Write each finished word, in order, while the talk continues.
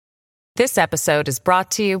This episode is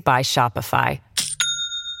brought to you by Shopify.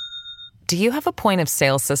 Do you have a point of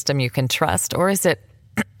sale system you can trust, or is it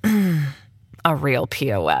a real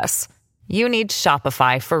POS? You need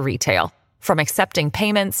Shopify for retail. From accepting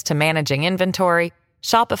payments to managing inventory,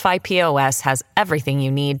 Shopify POS has everything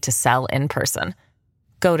you need to sell in person.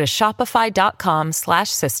 Go to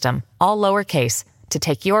shopify.com/system, all lowercase, to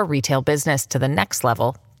take your retail business to the next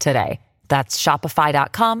level today. That's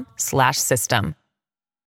shopify.com/system.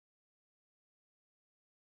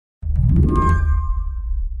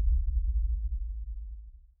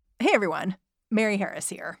 Hey everyone, Mary Harris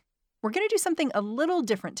here. We're going to do something a little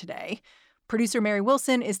different today. Producer Mary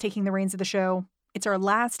Wilson is taking the reins of the show. It's our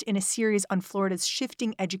last in a series on Florida's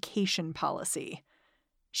shifting education policy.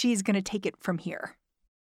 She's going to take it from here.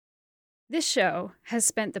 This show has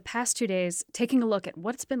spent the past 2 days taking a look at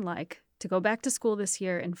what it's been like to go back to school this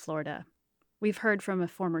year in Florida. We've heard from a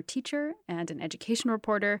former teacher and an education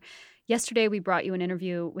reporter. Yesterday, we brought you an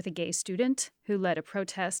interview with a gay student who led a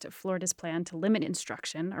protest of Florida's plan to limit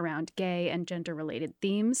instruction around gay and gender-related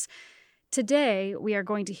themes. Today, we are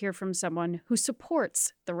going to hear from someone who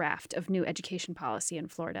supports the raft of new education policy in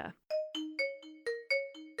Florida.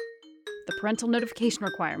 The parental notification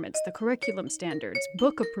requirements, the curriculum standards,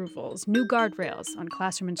 book approvals, new guardrails on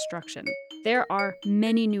classroom instruction. There are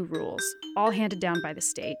many new rules, all handed down by the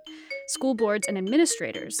state. School boards and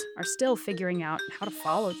administrators are still figuring out how to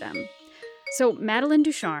follow them. So Madeline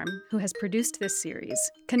Ducharme, who has produced this series,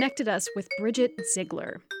 connected us with Bridget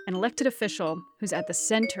Ziegler, an elected official who's at the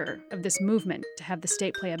center of this movement to have the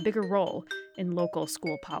state play a bigger role in local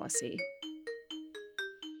school policy.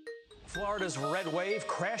 Florida's red wave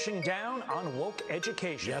crashing down on woke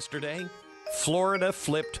education. Yesterday, Florida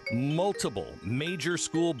flipped multiple major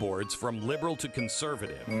school boards from liberal to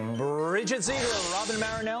conservative. Bridget Ziegler, Robin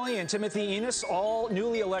Marinelli, and Timothy Enos, all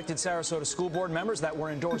newly elected Sarasota school board members that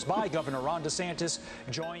were endorsed by Governor Ron DeSantis,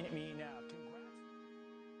 join me now.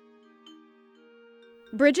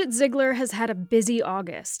 Bridget Ziegler has had a busy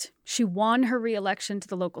August. She won her re-election to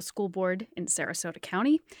the local school board in Sarasota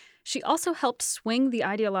County. She also helped swing the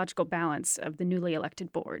ideological balance of the newly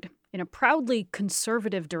elected board in a proudly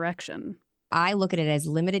conservative direction. I look at it as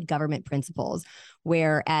limited government principles,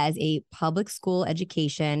 where as a public school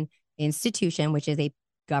education institution, which is a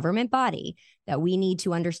government body, that we need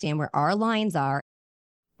to understand where our lines are.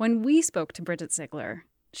 When we spoke to Bridget Ziegler,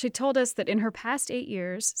 she told us that in her past 8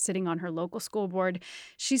 years sitting on her local school board,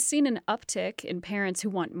 she's seen an uptick in parents who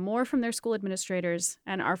want more from their school administrators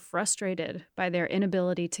and are frustrated by their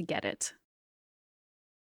inability to get it.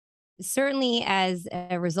 Certainly, as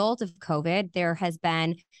a result of COVID, there has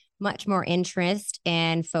been much more interest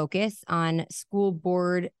and focus on school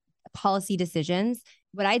board policy decisions.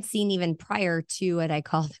 What I'd seen even prior to what I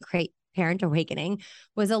call the Great Parent Awakening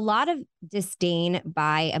was a lot of disdain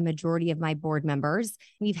by a majority of my board members.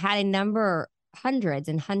 We've had a number, hundreds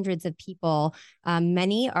and hundreds of people.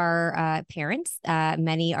 Many are parents,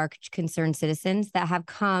 many are concerned citizens that have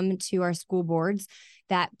come to our school boards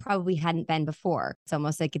that probably hadn't been before. It's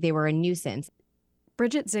almost like they were a nuisance.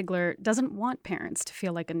 Bridget Ziegler doesn't want parents to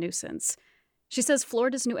feel like a nuisance. She says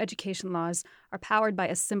Florida's new education laws are powered by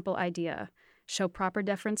a simple idea: show proper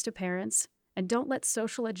deference to parents and don't let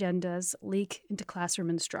social agendas leak into classroom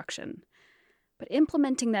instruction. But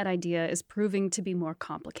implementing that idea is proving to be more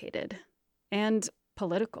complicated and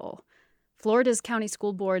political. Florida's county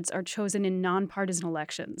school boards are chosen in nonpartisan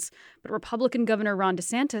elections, but Republican Governor Ron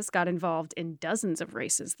DeSantis got involved in dozens of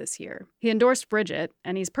races this year. He endorsed Bridget,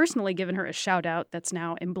 and he's personally given her a shout-out that's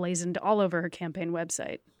now emblazoned all over her campaign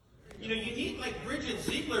website. You know, you need like Bridget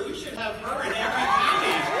Ziegler. We should have her in every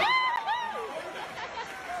county.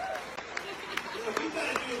 We've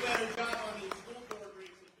got to do a better job on these school board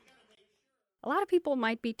races. A lot of people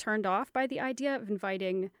might be turned off by the idea of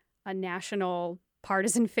inviting a national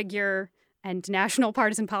partisan figure and national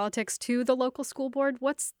partisan politics to the local school board.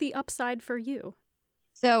 What's the upside for you?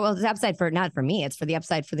 So, well, the upside for not for me, it's for the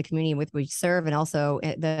upside for the community with which we serve and also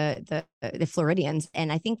the Floridians.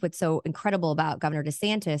 And I think what's so incredible about Governor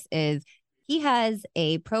DeSantis is he has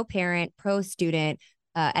a pro-parent, pro-student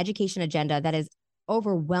education agenda that is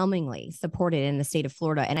overwhelmingly supported in the state of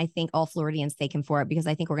Florida. And I think all Floridians thank him for it, because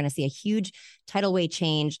I think we're going to see a huge tidal wave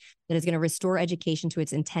change that is going to restore education to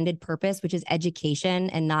its intended purpose, which is education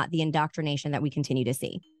and not the indoctrination that we continue to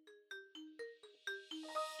see.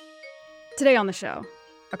 Today on the show,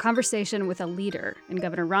 a conversation with a leader in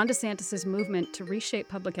Governor Ron DeSantis' movement to reshape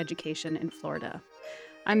public education in Florida.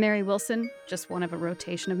 I'm Mary Wilson, just one of a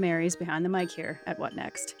rotation of Marys behind the mic here at What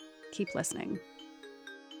Next. Keep listening.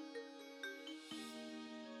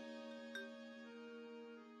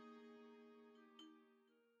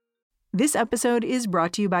 This episode is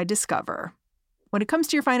brought to you by Discover. When it comes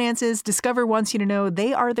to your finances, Discover wants you to know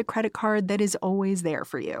they are the credit card that is always there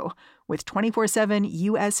for you. With 24/7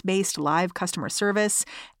 U.S.-based live customer service,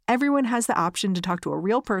 everyone has the option to talk to a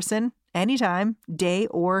real person anytime, day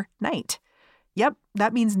or night. Yep,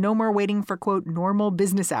 that means no more waiting for, quote, normal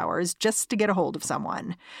business hours just to get a hold of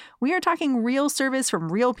someone. We are talking real service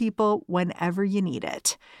from real people whenever you need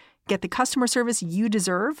it. Get the customer service you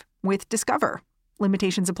deserve with Discover.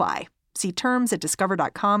 Limitations apply. See terms at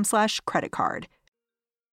discover.com/creditcard.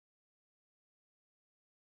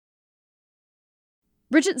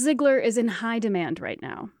 Bridget Ziegler is in high demand right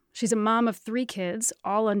now. She's a mom of 3 kids,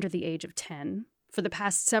 all under the age of 10. For the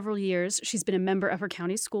past several years, she's been a member of her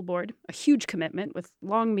county school board, a huge commitment with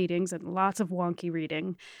long meetings and lots of wonky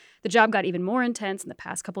reading. The job got even more intense in the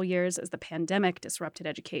past couple years as the pandemic disrupted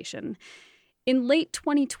education. In late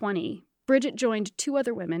 2020, Bridget joined 2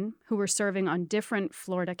 other women who were serving on different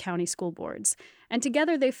Florida county school boards, and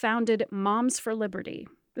together they founded Moms for Liberty.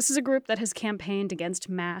 This is a group that has campaigned against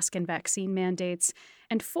mask and vaccine mandates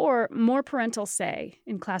and for more parental say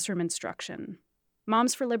in classroom instruction.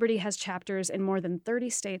 Moms for Liberty has chapters in more than 30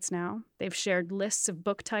 states now. They've shared lists of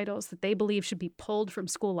book titles that they believe should be pulled from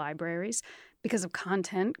school libraries because of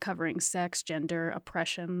content covering sex, gender,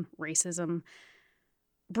 oppression, racism.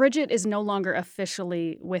 Bridget is no longer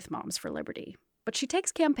officially with Moms for Liberty, but she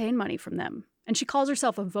takes campaign money from them, and she calls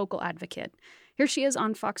herself a vocal advocate. Here she is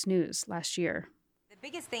on Fox News last year. The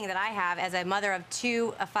biggest thing that I have as a mother of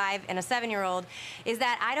 2, a 5, and a 7-year-old is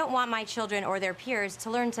that I don't want my children or their peers to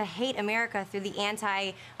learn to hate America through the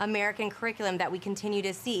anti-American curriculum that we continue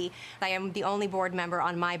to see. I am the only board member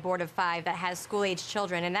on my board of 5 that has school-age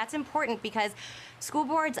children, and that's important because school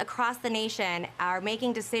boards across the nation are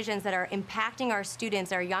making decisions that are impacting our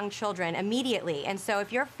students, our young children, immediately. And so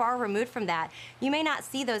if you're far removed from that, you may not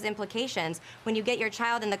see those implications. When you get your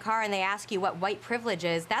child in the car and they ask you what white privilege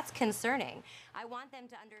is, that's concerning. I want them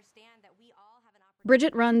to understand that we all have an opportunity.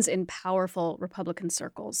 Bridget runs in powerful Republican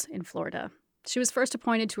circles in Florida. She was first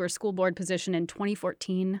appointed to her school board position in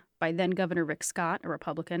 2014 by then-Governor Rick Scott, a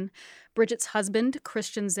Republican. Bridget's husband,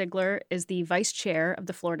 Christian Ziegler, is the vice chair of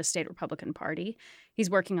the Florida State Republican Party. He's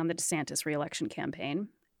working on the DeSantis re-election campaign.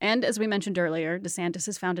 And as we mentioned earlier, DeSantis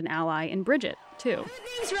has found an ally in Bridget, too. Who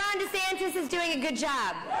thinks Ron DeSantis is doing a good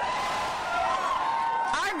job?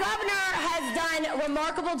 Our governor has done a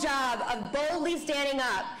remarkable job of boldly standing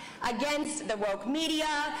up against the woke media.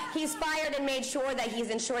 He's fired and made sure that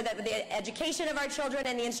he's ensured that the education of our children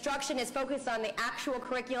and the instruction is focused on the actual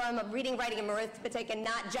curriculum of reading, writing, and arithmetic and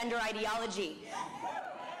not gender ideology.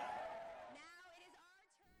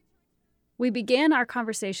 We began our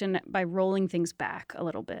conversation by rolling things back a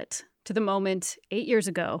little bit to the moment 8 years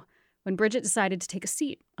ago when Bridget decided to take a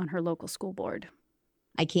seat on her local school board.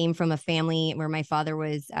 I came from a family where my father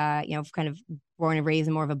was, kind of born and raised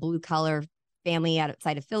in more of a blue collar family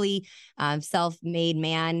outside of Philly, self-made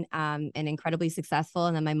man, and incredibly successful.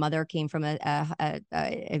 And then my mother came from a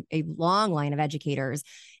long line of educators.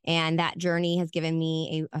 And that journey has given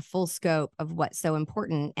me a full scope of what's so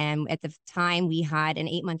important. And at the time we had an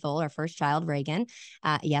 8-month-old, our first child, Reagan.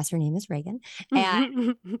 Yes, her name is Reagan.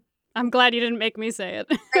 And I'm glad you didn't make me say it.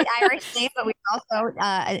 Great Irish name, but we also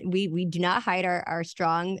we do not hide our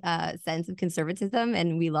strong sense of conservatism,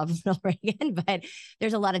 and we love little Reagan. But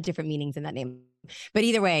there's a lot of different meanings in that name. But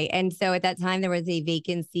either way, and so at that time there was a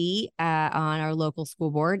vacancy on our local school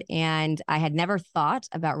board, and I had never thought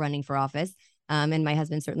about running for office. And my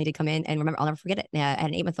husband certainly did come in, and remember, I'll never forget it. At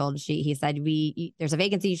an 8-month-old, he said, "There's a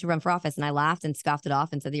vacancy. You should run for office." And I laughed and scoffed it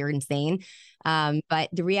off and said, "You're insane." But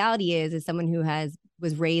the reality is, as someone who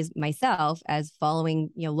was raised myself as following,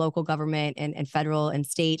 local government and federal and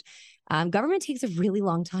state, government takes a really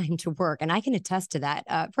long time to work. And I can attest to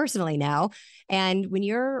that personally now. And when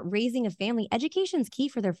you're raising a family, education is key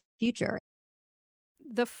for their future.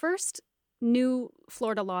 The first new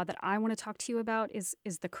Florida law that I want to talk to you about is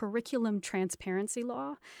the curriculum transparency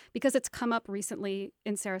law, because it's come up recently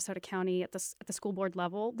in Sarasota County at the school board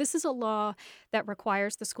level. This is a law that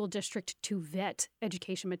requires the school district to vet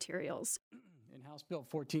education materials. In House Bill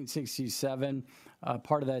 1467,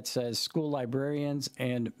 part of that says school librarians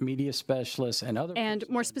and media specialists and other. And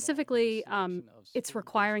more specifically, it's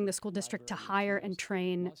requiring the school district to hire and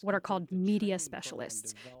train what are called media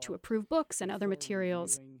specialists to approve books and other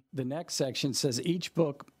materials. The next section says each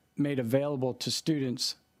book made available to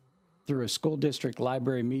students through a school district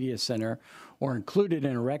library media center or included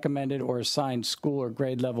in a recommended or assigned school or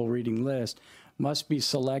grade level reading list must be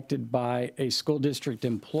selected by a school district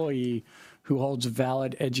employee who holds a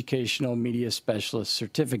valid educational media specialist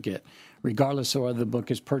certificate. regardless of whether the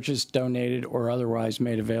book is purchased, donated, or otherwise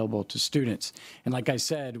made available to students. And like I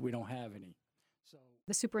said, we don't have any.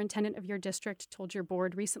 The superintendent of your district told your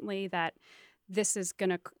board recently that this is going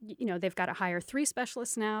to, they've got to hire 3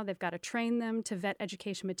 specialists now. They've got to train them to vet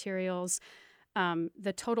education materials.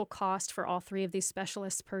 The total cost for all 3 of these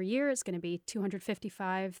specialists per year is going to be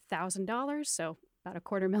 $255,000, so about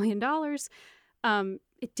 $250,000.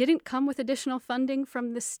 It didn't come with additional funding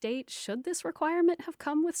from the state. Should this requirement have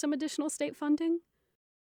come with some additional state funding?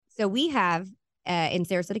 So we have in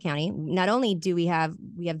Sarasota County, not only do we have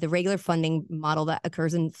the regular funding model that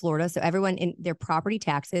occurs in Florida. So everyone in their property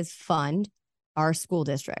taxes fund our school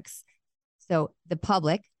districts. So the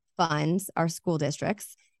public funds our school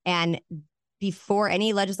districts. And before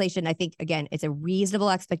any legislation, I think, again, it's a reasonable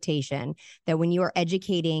expectation that when you are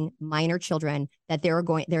educating minor children, that there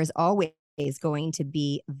is always going to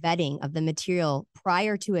be vetting of the material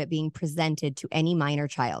prior to it being presented to any minor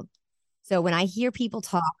child. So when I hear people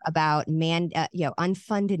talk about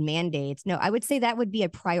unfunded mandates, no, I would say that would be a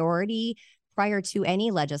priority prior to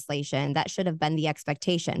any legislation. That should have been the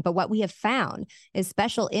expectation. But what we have found is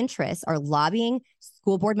special interests are lobbying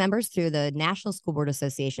school board members through the National School Board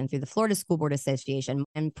Association, through the Florida School Board Association,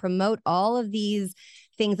 and promote all of these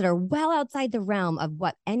things that are well outside the realm of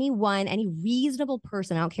what any reasonable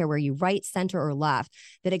person, I don't care where you right, center, or left,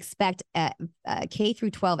 that expect K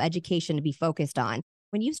through 12 education to be focused on.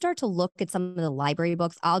 When you start to look at some of the library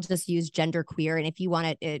books, I'll just use Genderqueer. And if you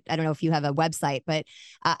want it, I don't know if you have a website, but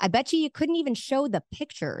I bet you couldn't even show the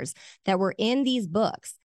pictures that were in these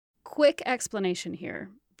books. Quick explanation here.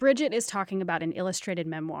 Bridget is talking about an illustrated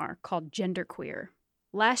memoir called Genderqueer.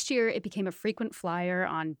 Last year, it became a frequent flyer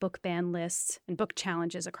on book ban lists and book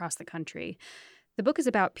challenges across the country. The book is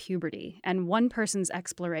about puberty and one person's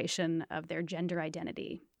exploration of their gender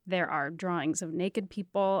identity. There are drawings of naked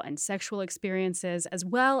people and sexual experiences, as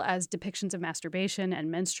well as depictions of masturbation and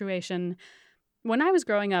menstruation. When I was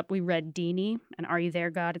growing up, we read Deanie and Are You There,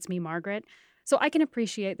 God? It's Me, Margaret. So I can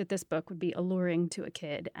appreciate that this book would be alluring to a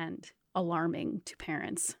kid and alarming to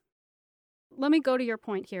parents. Let me go to your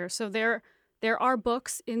point here. So there are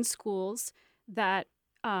books in schools that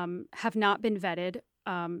have not been vetted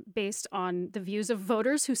based on the views of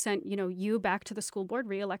voters who sent, you back to the school board,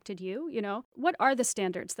 reelected you. What are the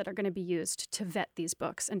standards that are going to be used to vet these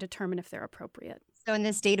books and determine if they're appropriate? So in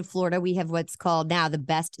the state of Florida, we have what's called now the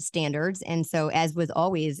best standards. And so, as was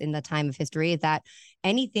always in the time of history, is that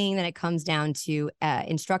anything that it comes down to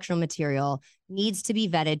instructional material needs to be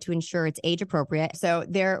vetted to ensure it's age appropriate. So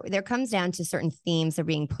there comes down to certain themes that are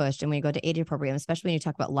being pushed. And when you go to age appropriate, especially when you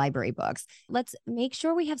talk about library books, let's make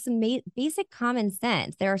sure we have some basic common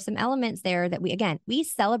sense. There are some elements there that we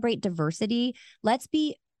celebrate diversity. Let's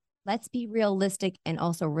be realistic and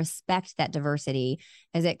also respect that diversity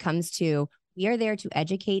as it comes to, we are there to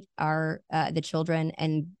educate the children,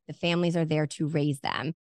 and the families are there to raise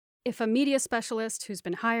them. If a media specialist who's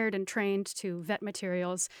been hired and trained to vet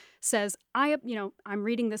materials says, I'm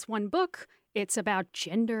reading this one book, it's about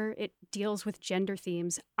gender, it deals with gender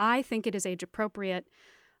themes, I think it is age appropriate.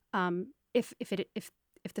 If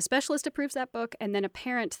the specialist approves that book and then a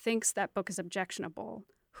parent thinks that book is objectionable,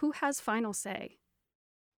 who has final say?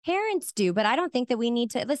 Parents do, but I don't think that we need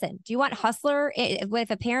to listen. Do you want Hustler? If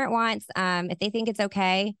a parent wants, if they think it's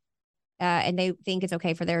okay, and they think it's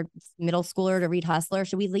okay for their middle schooler to read Hustler,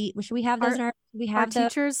 should we have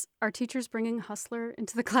those? Are teachers bringing Hustler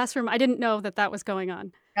into the classroom? I didn't know that was going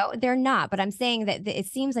on. No, they're not. But I'm saying that it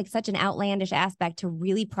seems like such an outlandish aspect to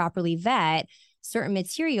really properly vet certain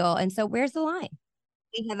material. And so, where's the line?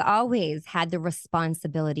 We have always had the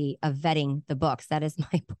responsibility of vetting the books. That is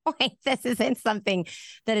my point. This isn't something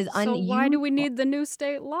that is unusual. So why do we need the new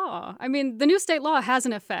state law? I mean, the new state law has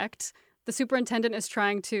an effect. The superintendent is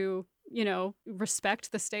trying to,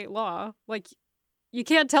 respect the state law. Like, you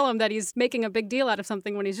can't tell him that he's making a big deal out of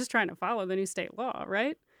something when he's just trying to follow the new state law,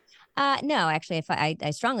 right? No, actually,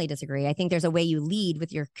 I strongly disagree. I think there's a way you lead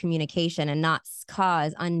with your communication and not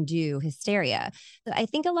cause undue hysteria. So I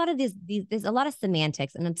think a lot of there's a lot of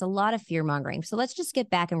semantics and it's a lot of fear mongering. So let's just get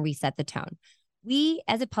back and reset the tone. We,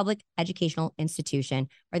 as a public educational institution,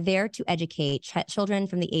 are there to educate children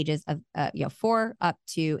from the ages of 4 up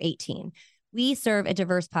to 18. We serve a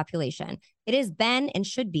diverse population. It has been and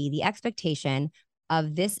should be the expectation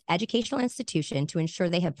of this educational institution to ensure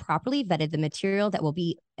they have properly vetted the material that will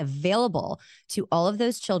be available to all of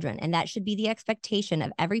those children. And that should be the expectation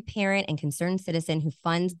of every parent and concerned citizen who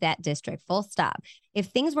funds that district, full stop. If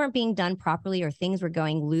things weren't being done properly or things were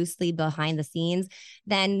going loosely behind the scenes,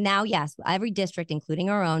 then now, yes, every district, including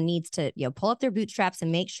our own, needs to pull up their bootstraps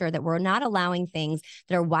and make sure that we're not allowing things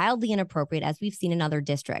that are wildly inappropriate, as we've seen in other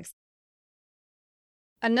districts.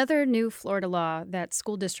 Another new Florida law that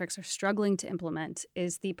school districts are struggling to implement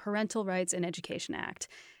is the Parental Rights in Education Act.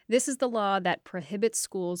 This is the law that prohibits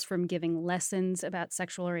schools from giving lessons about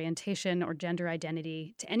sexual orientation or gender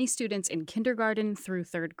identity to any students in kindergarten through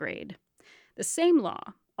third grade. The same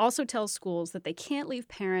law also tells schools that they can't leave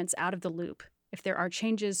parents out of the loop if there are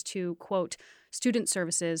changes to, quote, student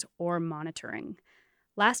services or monitoring.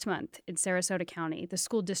 Last month in Sarasota County, the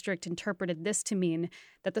school district interpreted this to mean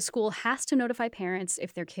that the school has to notify parents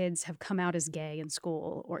if their kids have come out as gay in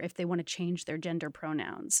school or if they want to change their gender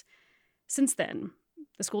pronouns. Since then,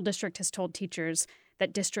 the school district has told teachers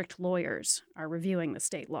that district lawyers are reviewing the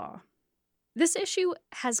state law. This issue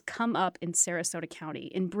has come up in Sarasota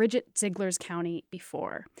County, in Bridget Ziegler's county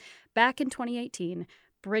before. Back in 2018,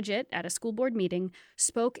 Bridget, at a school board meeting,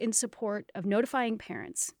 spoke in support of notifying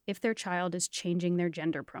parents if their child is changing their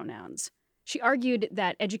gender pronouns. She argued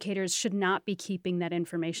that educators should not be keeping that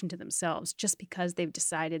information to themselves just because they've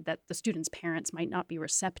decided that the student's parents might not be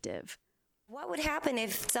receptive. What would happen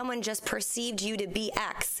if someone just perceived you to be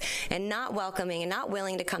X and not welcoming and not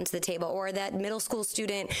willing to come to the table, or that middle school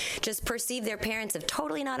student just perceived their parents of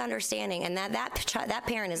totally not understanding and that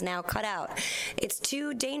parent is now cut out? It's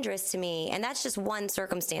too dangerous to me, and that's just one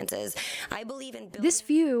circumstances. I believe in building. This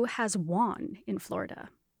view has won in Florida.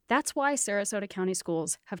 That's why Sarasota County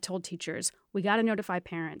schools have told teachers, we got to notify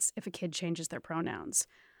parents if a kid changes their pronouns.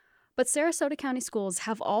 But Sarasota County schools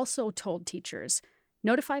have also told teachers,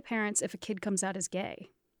 notify parents if a kid comes out as gay.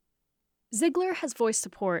 Ziegler has voiced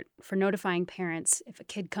support for notifying parents if a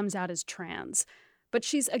kid comes out as trans, but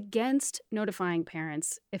she's against notifying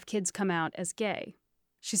parents if kids come out as gay.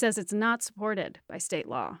 She says it's not supported by state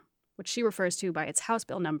law, which she refers to by its House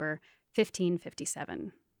Bill number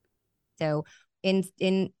 1557. So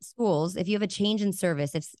in schools, if you have a change in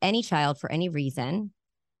service, if any child for any reason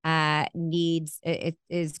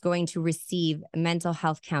is going to receive mental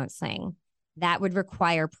health counseling, that would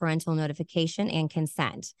require parental notification and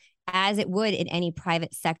consent. As it would in any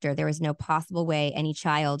private sector, there is no possible way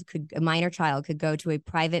a minor child could go to a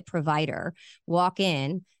private provider, walk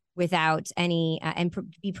in without any,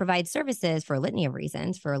 provide services for a litany of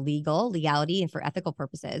reasons, for legality, and for ethical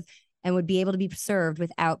purposes, and would be able to be served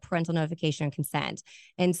without parental notification and consent.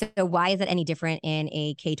 And so why is that any different in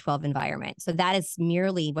a K-12 environment? So that is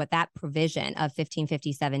merely what that provision of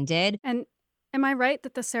 1557 did. And am I right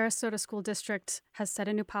that the Sarasota School District has set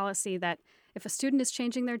a new policy that if a student is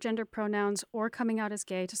changing their gender pronouns or coming out as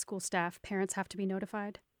gay to school staff, parents have to be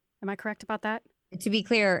notified? Am I correct about that? To be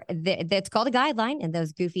clear, that's called a guideline, and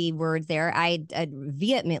those goofy words there. I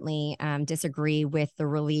vehemently disagree with the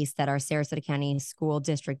release that our Sarasota County School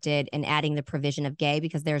District did in adding the provision of gay,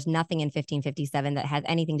 because there's nothing in 1557 that has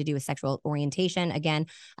anything to do with sexual orientation. Again,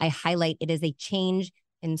 I highlight it is a change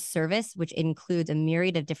in service, which includes a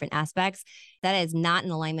myriad of different aspects that is not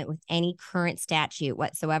in alignment with any current statute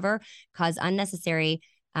whatsoever, cause unnecessary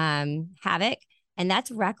havoc. And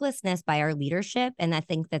that's recklessness by our leadership. And I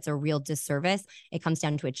think that's a real disservice. It comes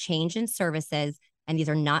down to a change in services, and these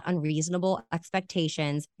are not unreasonable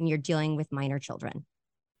expectations when you're dealing with minor children.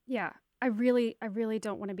 Yeah, I really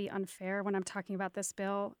don't want to be unfair when I'm talking about this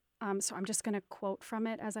bill. So I'm just going to quote from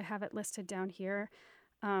it as I have it listed down here.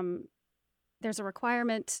 There's a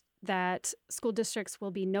requirement that school districts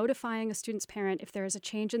will be notifying a student's parent if there is a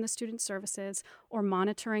change in the student's services or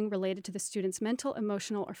monitoring related to the student's mental,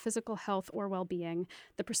 emotional, or physical health or well-being.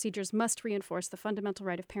 The procedures must reinforce the fundamental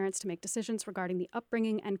right of parents to make decisions regarding the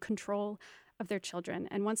upbringing and control of their children.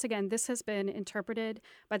 And once again, this has been interpreted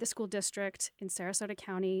by the school district in Sarasota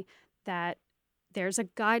County that there's a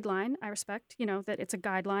guideline. I respect, that it's a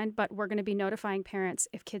guideline, but we're going to be notifying parents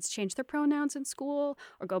if kids change their pronouns in school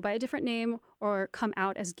or go by a different name or come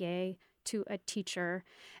out as gay to a teacher.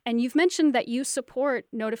 And you've mentioned that you support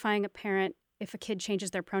notifying a parent if a kid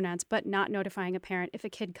changes their pronouns, but not notifying a parent if a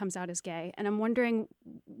kid comes out as gay. And I'm wondering,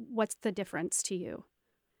 what's the difference to you?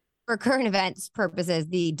 For current events purposes,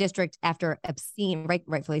 the district, after obscene,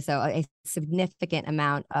 rightfully so, a significant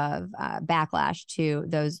amount of backlash to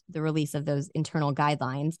the release of those internal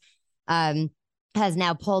guidelines, has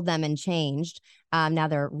now pulled them and changed. Now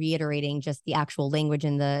they're reiterating just the actual language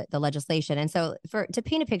in the legislation. And so to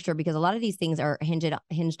paint a picture, because a lot of these things are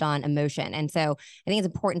hinged on emotion. And so I think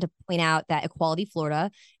it's important to point out that Equality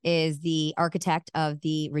Florida is the architect of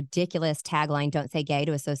the ridiculous tagline, "Don't say gay,"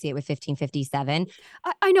 to associate with 1557.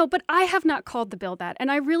 I know, but I have not called the bill that. And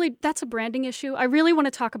that's a branding issue. I really want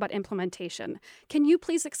to talk about implementation. Can you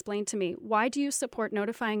please explain to me, why do you support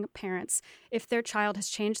notifying parents if their child has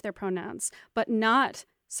changed their pronouns, but not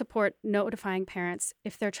support notifying parents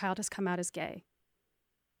if their child has come out as gay?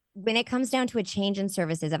 When it comes down to a change in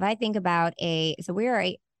services, if I think about we are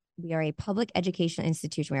we are a public education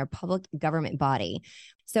institution. We are a public government body.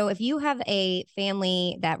 So if you have a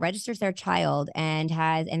family that registers their child and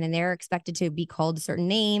then they're expected to be called a certain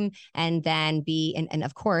name and then and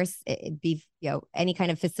of course it'd be, any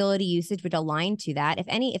kind of facility usage would align to that.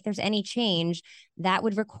 If there's any change, that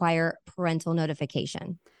would require parental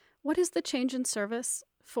notification. What is the change in service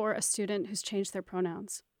for a student who's changed their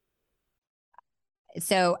pronouns?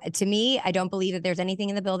 So to me, I don't believe that there's anything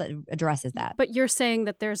in the bill that addresses that. But you're saying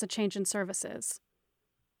that there's a change in services.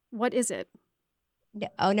 What is it?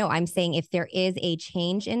 Oh, no, I'm saying if there is a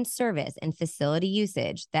change in service and facility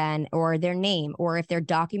usage, then, or their name, or if their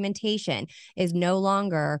documentation is no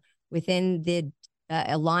longer within the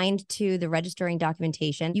aligned to the registering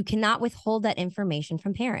documentation, you cannot withhold that information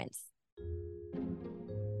from parents.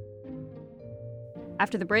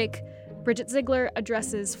 After the break, Bridget Ziegler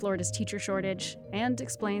addresses Florida's teacher shortage and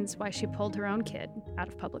explains why she pulled her own kid out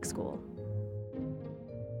of public school.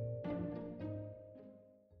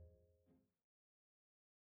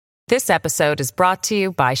 This episode is brought to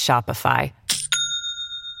you by Shopify.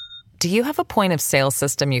 Do you have a point of sale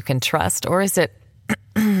system you can trust, or is it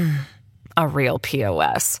a real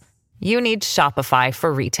POS? You need Shopify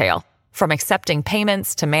for retail. From accepting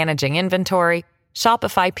payments to managing inventory,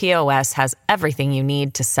 Shopify POS has everything you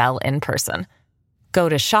need to sell in person. Go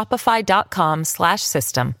to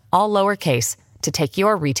shopify.com/system, all lowercase, to take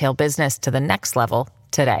your retail business to the next level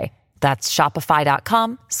today. That's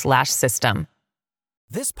shopify.com/system.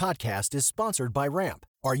 This podcast is sponsored by Ramp.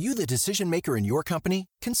 Are you the decision maker in your company?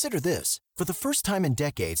 Consider this. For the first time in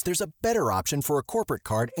decades, there's a better option for a corporate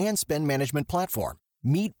card and spend management platform.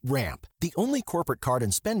 Meet Ramp, the only corporate card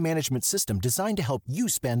and spend management system designed to help you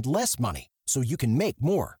spend less money so you can make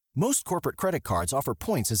more. Most corporate credit cards offer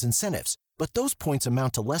points as incentives, but those points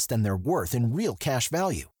amount to less than their worth in real cash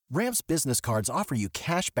value. Ramp's business cards offer you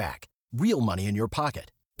cash back, real money in your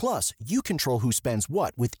pocket. Plus, you control who spends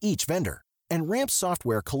what with each vendor. And Ramp's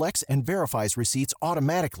software collects and verifies receipts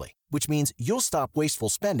automatically, which means you'll stop wasteful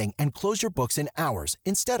spending and close your books in hours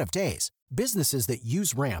instead of days. Businesses that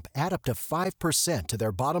use Ramp add up to 5% to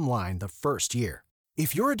their bottom line the first year.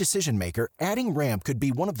 If you're a decision maker, adding Ramp could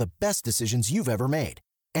be one of the best decisions you've ever made.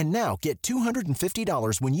 And now get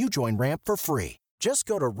 $250 when you join Ramp for free. Just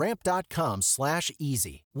go to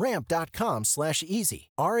ramp.com/easy. Ramp.com/easy.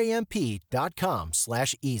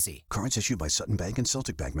 RAMP.com/easy. Cards issued by Sutton Bank and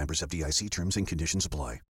Celtic Bank, members FDIC. Terms and conditions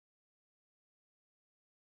apply.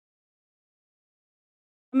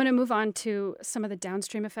 I'm going to move on to some of the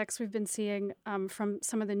downstream effects we've been seeing from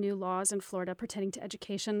some of the new laws in Florida pertaining to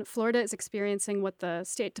education. Florida is experiencing what the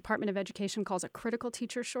State Department of Education calls a critical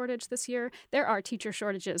teacher shortage this year. There are teacher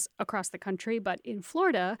shortages across the country, but in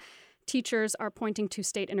Florida, teachers are pointing to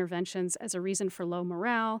state interventions as a reason for low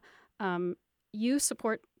morale. You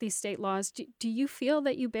support these state laws. Do you feel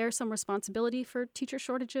that you bear some responsibility for teacher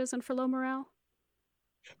shortages and for low morale?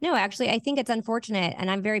 No, actually, I think it's unfortunate.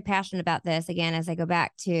 And I'm very passionate about this. Again, as I go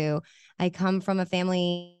back to, I come from a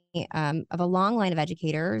family of a long line of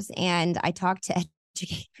educators, and I talk to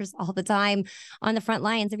educators all the time on the front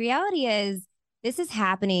lines. The reality is this is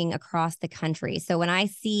happening across the country. So when I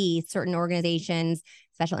see certain organizations,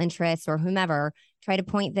 special interests, or whomever try to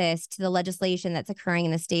point this to the legislation that's occurring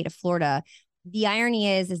in the state of Florida, the irony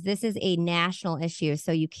is this is a national issue.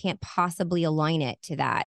 So you can't possibly align it to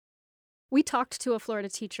that. We talked to a Florida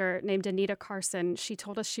teacher named Anita Carson. She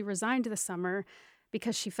told us she resigned this summer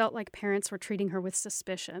because she felt like parents were treating her with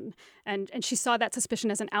suspicion. And she saw that suspicion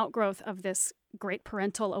as an outgrowth of this great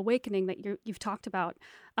parental awakening that you've talked about.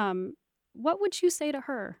 What would you say to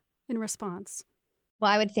her in response? Well,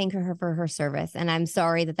 I would thank her for her service, and I'm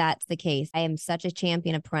sorry that that's the case. I am such a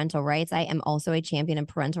champion of parental rights. I am also a champion of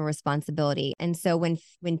parental responsibility. And so when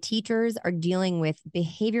teachers are dealing with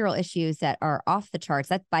behavioral issues that are off the charts,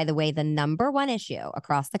 that's, by the way, the number one issue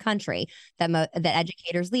across the country that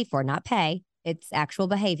educators leave for, not pay. It's actual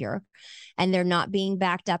behavior, and they're not being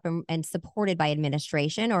backed up and supported by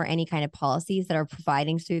administration or any kind of policies that are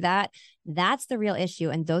providing through that. That's the real issue.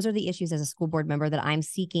 And those are the issues as a school board member that I'm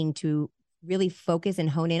seeking to really focus and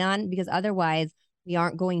hone in on, because otherwise we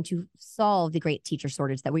aren't going to solve the great teacher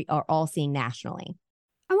shortage that we are all seeing nationally.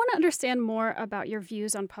 I want to understand more about your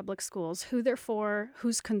views on public schools, who they're for,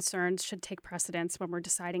 whose concerns should take precedence when we're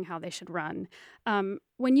deciding how they should run.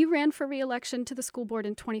 When you ran for re-election to the school board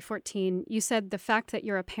in 2014, you said the fact that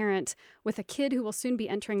you're a parent with a kid who will soon be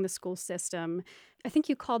entering the school system, I think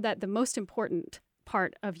you called that the most important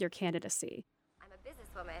part of your candidacy. I'm a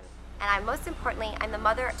businesswoman, and most importantly, I'm the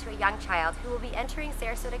mother to a young child who will be entering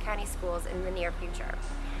Sarasota County schools in the near future.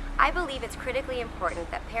 I believe it's critically important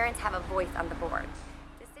that parents have a voice on the board.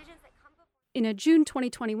 In a June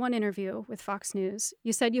 2021 interview with Fox News,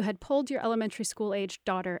 you said you had pulled your elementary school-aged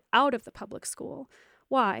daughter out of the public school.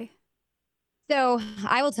 Why? So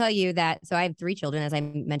I will tell you that, so I have 3 children, as I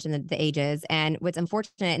mentioned the ages, and what's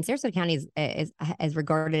unfortunate, and Sarasota County is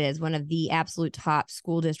regarded as one of the absolute top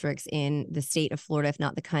school districts in the state of Florida, if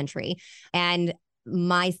not the country. And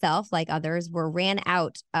myself, like others, were ran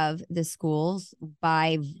out of the schools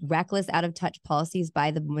by reckless, out of touch policies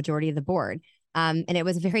by the majority of the board. And it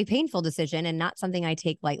was a very painful decision and not something I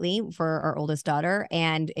take lightly for our oldest daughter.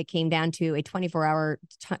 And it came down to a 24-hour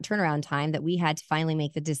turnaround time that we had to finally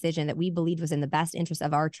make the decision that we believed was in the best interest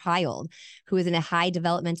of our child, who is in a high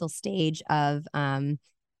developmental stage of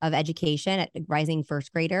education at rising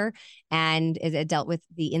first grader, and it dealt with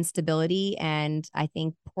the instability and I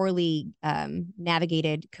think poorly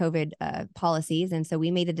navigated COVID policies. And so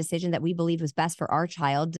we made the decision that we believed was best for our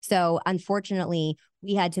child. So unfortunately,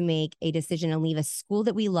 we had to make a decision and leave a school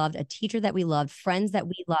that we loved, a teacher that we loved, friends that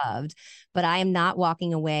we loved. But I am not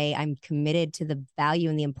walking away. I'm committed to the value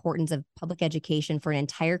and the importance of public education for an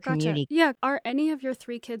entire community. Gotcha. Yeah. Are any of your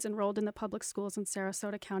 3 kids enrolled in the public schools in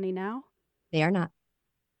Sarasota County now? They are not.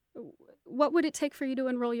 What would it take for you to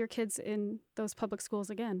enroll your kids in those public schools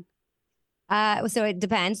again? So it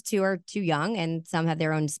depends. 2 are too young and some have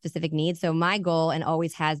their own specific needs. So my goal, and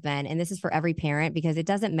always has been, and this is for every parent, because it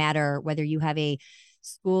doesn't matter whether you have you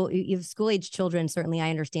have school-age children. Certainly I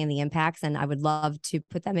understand the impacts and I would love to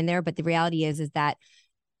put them in there. But the reality is that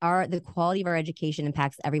the quality of our education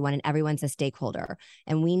impacts everyone, and everyone's a stakeholder.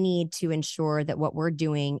 And we need to ensure that what we're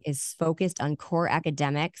doing is focused on core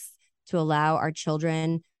academics to allow our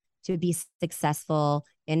children to be successful,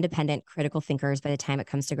 independent, critical thinkers by the time it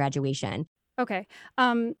comes to graduation. Okay.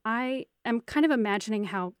 I am kind of imagining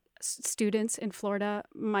how students in Florida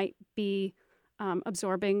might be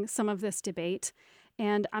absorbing some of this debate.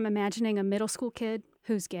 And I'm imagining a middle school kid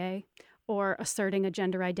who's gay or asserting a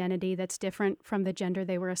gender identity that's different from the gender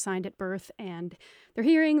they were assigned at birth. And they're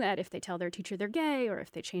hearing that if they tell their teacher they're gay or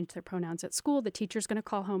if they change their pronouns at school, the teacher's going to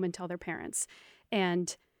call home and tell their parents.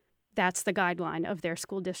 And that's the guideline of their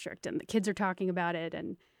school district. And the kids are talking about it.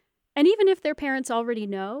 And even if their parents already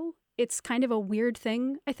know, it's kind of a weird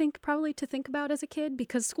thing, I think, probably to think about as a kid,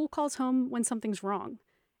 because school calls home when something's wrong.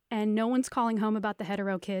 And no one's calling home about the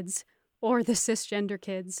hetero kids or the cisgender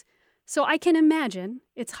kids. So I can imagine,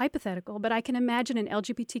 it's hypothetical, but I can imagine an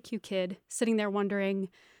LGBTQ kid sitting there wondering,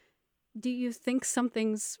 do you think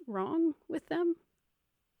something's wrong with them?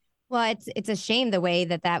 Well, it's a shame the way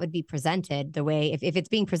that would be presented, the way, if it's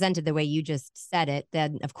being presented the way you just said it,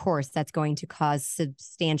 then of course that's going to cause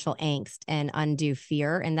substantial angst and undue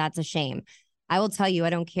fear. And that's a shame. I will tell you, I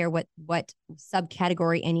don't care what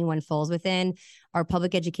subcategory anyone falls within. Our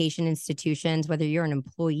public education institutions, whether you're an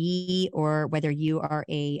employee or whether you are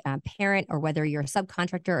a parent or whether you're a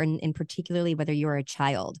subcontractor, and particularly whether you're a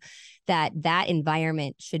child, that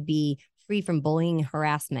environment should be free from bullying and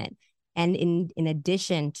harassment. And in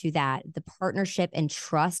addition to that, the partnership and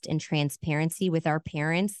trust and transparency with our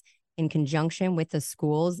parents in conjunction with the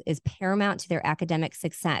schools is paramount to their academic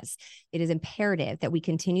success. It is imperative that we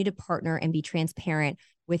continue to partner and be transparent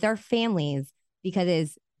with our families,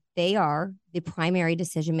 because they are the primary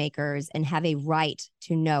decision makers and have a right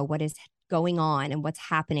to know what is going on and what's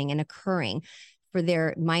happening and occurring for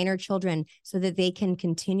their minor children, so that they can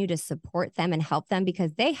continue to support them and help them,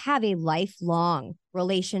 because they have a lifelong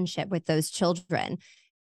relationship with those children.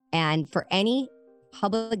 And for any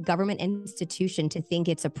public government institution to think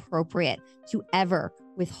it's appropriate to ever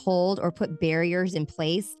withhold or put barriers in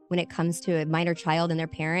place when it comes to a minor child and their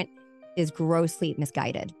parent is grossly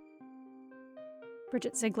misguided.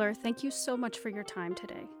 Bridget Ziegler, thank you so much for your time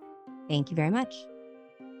today. Thank you very much.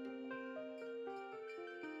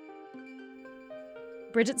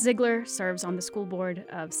 Bridget Ziegler serves on the school board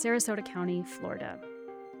of Sarasota County, Florida.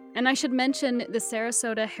 And I should mention the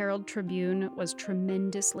Sarasota Herald Tribune was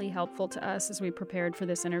tremendously helpful to us as we prepared for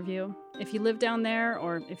this interview. If you live down there,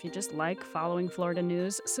 or if you just like following Florida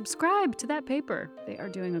news, subscribe to that paper. They are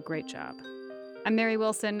doing a great job. I'm Mary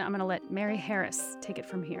Wilson. I'm going to let Mary Harris take it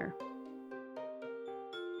from here.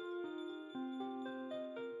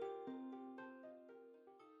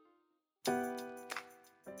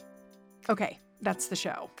 Okay, that's the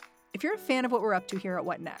show. If you're a fan of what we're up to here at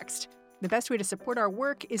What Next, the best way to support our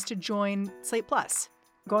work is to join Slate Plus.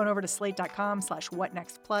 Go on over to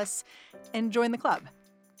slate.com/whatnextplus and join the club.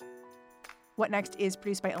 What Next is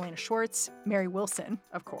produced by Elena Schwartz, Mary Wilson,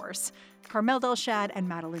 of course, Carmel Delshad, and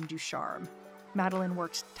Madeline Ducharme. Madeline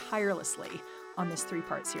worked tirelessly on this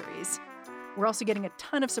 3-part series. We're also getting a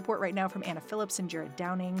ton of support right now from Anna Phillips and Jared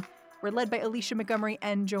Downing. We're led by Alicia Montgomery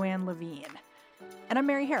and Joanne Levine. And I'm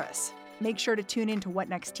Mary Harris. Make sure to tune in to What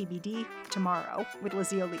Next TBD tomorrow with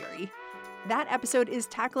Lizzie O'Leary. That episode is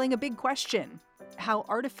tackling a big question: how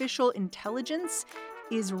artificial intelligence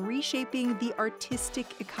is reshaping the artistic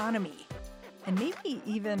economy, and maybe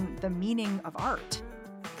even the meaning of art.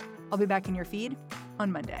 I'll be back in your feed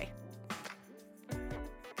on Monday.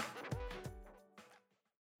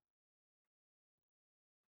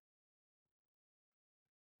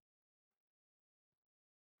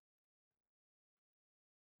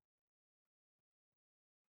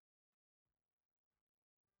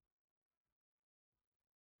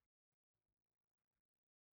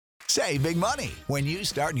 Save big money when you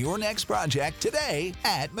start your next project today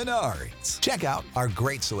at Menards. Check out our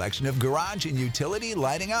great selection of garage and utility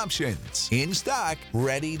lighting options. In stock,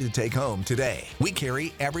 ready to take home today. We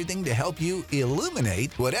carry everything to help you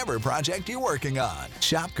illuminate whatever project you're working on.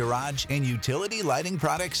 Shop garage and utility lighting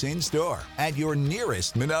products in store at your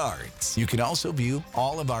nearest Menards. You can also view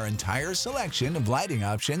all of our entire selection of lighting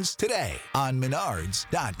options today on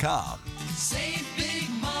Menards.com. Save big